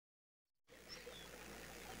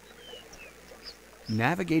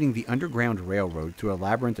Navigating the Underground Railroad through a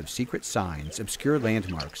labyrinth of secret signs, obscure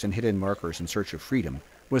landmarks, and hidden markers in search of freedom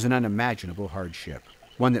was an unimaginable hardship,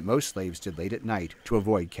 one that most slaves did late at night to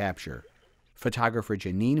avoid capture. Photographer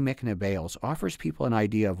Janine McNabales offers people an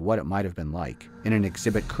idea of what it might have been like in an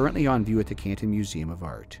exhibit currently on view at the Canton Museum of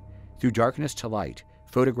Art. Through Darkness to Light,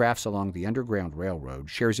 Photographs Along the Underground Railroad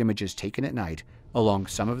shares images taken at night along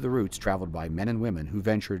some of the routes traveled by men and women who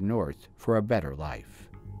ventured north for a better life.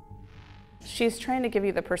 She's trying to give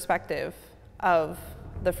you the perspective of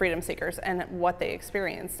the freedom seekers and what they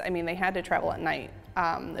experienced. I mean, they had to travel at night.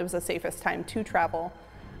 It was the safest time to travel,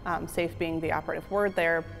 safe being the operative word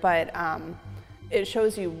there, but it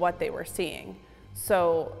shows you what they were seeing.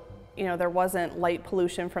 So, you know, there wasn't light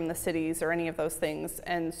pollution from the cities or any of those things,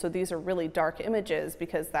 and so these are really dark images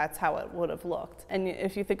because that's how it would have looked. And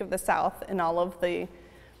if you think of the South and all of the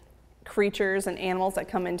creatures and animals that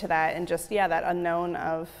come into that, and just, yeah, that unknown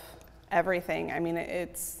of everything, I mean,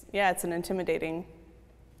 it's an intimidating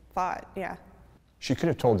thought, yeah. She could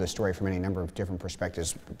have told this story from any number of different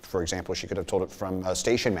perspectives. For example, she could have told it from a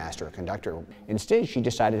station master, a conductor. Instead, she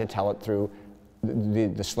decided to tell it through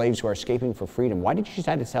the slaves who are escaping for freedom. Why did she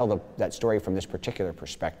decide to tell that story from this particular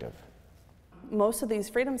perspective? Most of these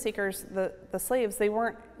freedom seekers, the slaves, they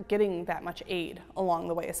weren't getting that much aid along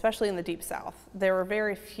the way, especially in the Deep South. There were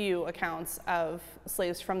very few accounts of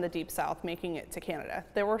slaves from the Deep South making it to Canada.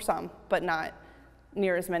 There were some, but not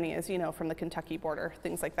near as many as, you know, from the Kentucky border,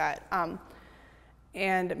 things like that.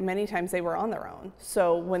 And many times they were on their own.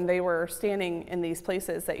 So when they were standing in these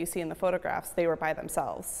places that you see in the photographs, they were by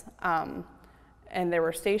themselves. And there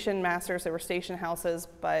were station masters, there were station houses,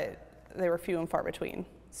 but they were few and far between.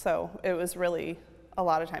 So it was really a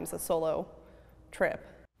lot of times a solo trip.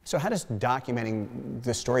 So how does documenting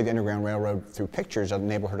the story of the Underground Railroad through pictures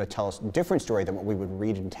enable her to tell us a different story than what we would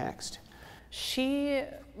read in text? She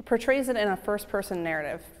portrays it in a first-person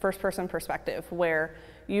narrative, first-person perspective, where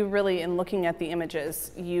you really, in looking at the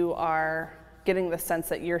images, you are getting the sense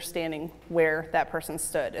that you're standing where that person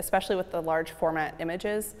stood, especially with the large format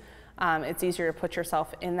images. It's easier to put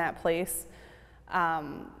yourself in that place.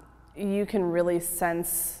 You can really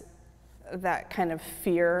sense that kind of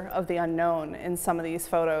fear of the unknown in some of these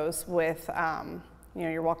photos with, you know,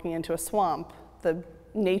 you're walking into a swamp, the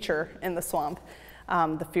nature in the swamp,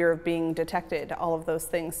 the fear of being detected, all of those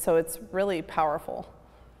things. So it's really powerful.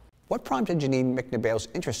 What prompted Janine McNabale's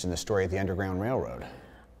interest in the story of the Underground Railroad?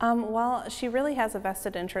 Well, she really has a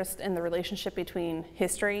vested interest in the relationship between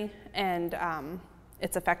history and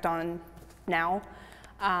its effect on now.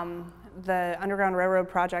 The Underground Railroad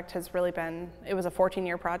project has really been, it was a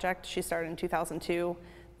 14-year project. She started in 2002.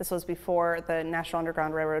 This was before the National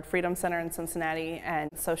Underground Railroad Freedom Center in Cincinnati, and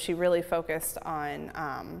so she really focused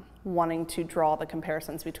on wanting to draw the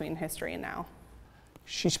comparisons between history and now.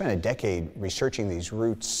 She spent a decade researching these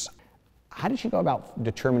routes. How did she go about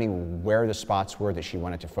determining where the spots were that she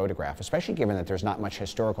wanted to photograph, especially given that there's not much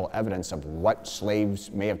historical evidence of what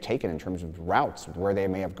slaves may have taken in terms of routes, where they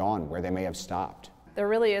may have gone, where they may have stopped? There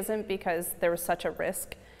really isn't, because there was such a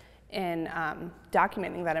risk in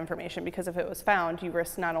documenting that information, because if it was found, you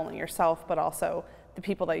risked not only yourself, but also the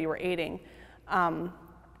people that you were aiding.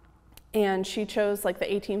 And she chose like the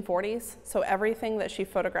 1840s, so everything that she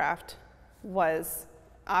photographed was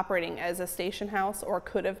operating as a station house, or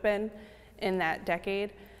could have been, in that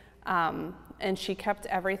decade. And she kept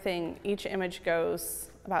everything, each image goes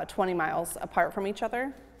about 20 miles apart from each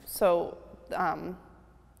other. So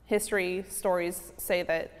history stories say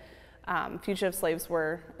that fugitive slaves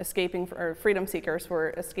were escaping, or freedom seekers were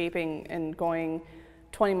escaping and going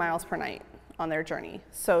 20 miles per night on their journey.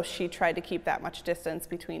 So she tried to keep that much distance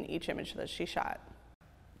between each image that she shot.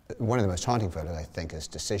 One of the most haunting photos, I think, is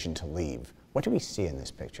Decision to Leave. What do we see in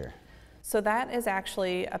this picture? So that is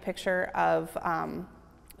actually a picture of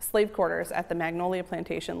slave quarters at the Magnolia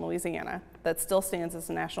Plantation, Louisiana, that still stands as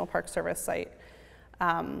a National Park Service site.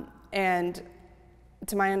 And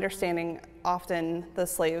to my understanding, often the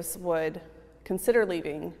slaves would consider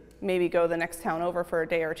leaving, maybe go the next town over for a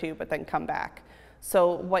day or two, but then come back.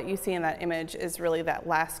 So what you see in that image is really that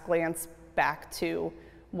last glance back to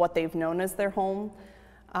what they've known as their home,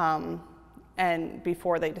 and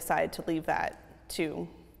before they decide to leave that to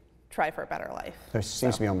try for a better life. There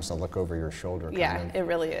seems to be almost a look over your shoulder. Yeah, it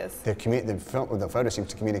really is. The photo seems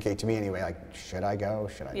to communicate to me anyway, like, should I go,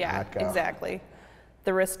 should I not go? Yeah, exactly.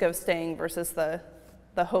 The risk of staying versus the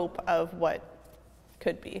hope of what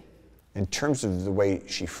could be. In terms of the way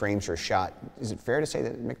she frames her shot, is it fair to say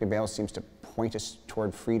that McNabale seems to point us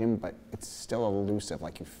toward freedom, but it's still elusive,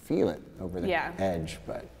 like you feel it over the edge?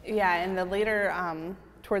 But yeah, and the later,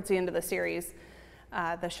 towards the end of the series,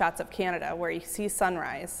 the shots of Canada, where you see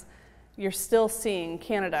sunrise, you're still seeing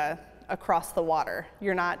Canada across the water.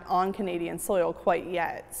 You're not on Canadian soil quite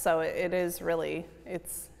yet, so it is really,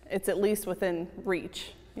 it's at least within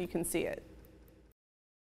reach. You can see it.